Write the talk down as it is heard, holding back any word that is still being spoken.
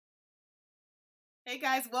Hey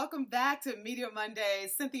guys, welcome back to Media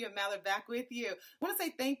Mondays. Cynthia Mallard back with you. I want to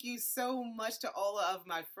say thank you so much to all of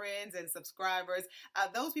my friends and subscribers,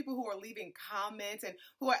 those people who are leaving comments and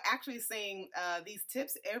who are actually saying these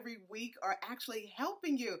tips every week are actually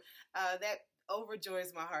helping you. That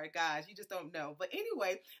overjoys my heart, guys. You just don't know. But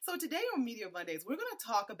anyway, so today on Media Mondays, we're going to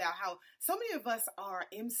talk about how so many of us are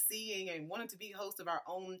MCing and wanting to be hosts of our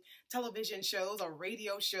own television shows or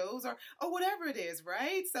radio shows or whatever it is,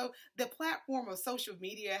 right? So the platform of social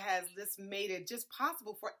media has just made it just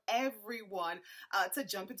possible for everyone to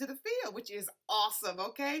jump into the field, which is awesome,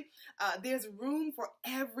 okay? There's room for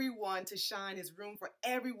everyone to shine. There's room for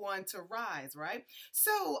everyone to rise, right?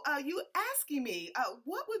 So you asking me,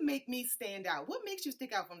 what would make me stand out? What makes you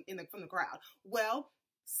stick out from the crowd? Well,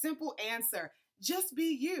 simple answer. Just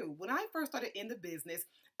be you. When I first started in the business,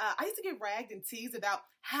 I used to get ragged and teased about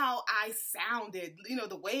how I sounded,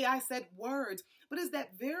 the way I said words. But it's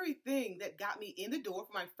that very thing that got me in the door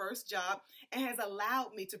for my first job and has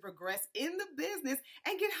allowed me to progress in the business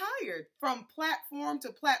and get hired from platform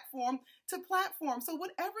to platform to platform. So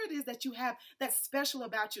whatever it is that you have that's special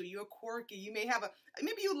about you, you're quirky, you may have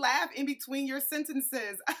maybe you laugh in between your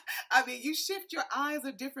sentences. I mean, you shift your eyes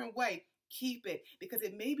a different way. Keep it, because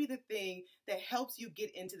it may be the thing that helps you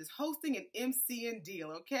get into this hosting and MCing deal,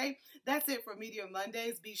 okay? That's it for Media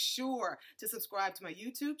Mondays. Be sure to subscribe to my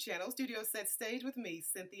YouTube channel, Studio Set Stage with me,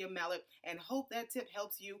 Cynthia Mallard, and hope that tip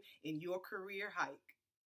helps you in your career hike.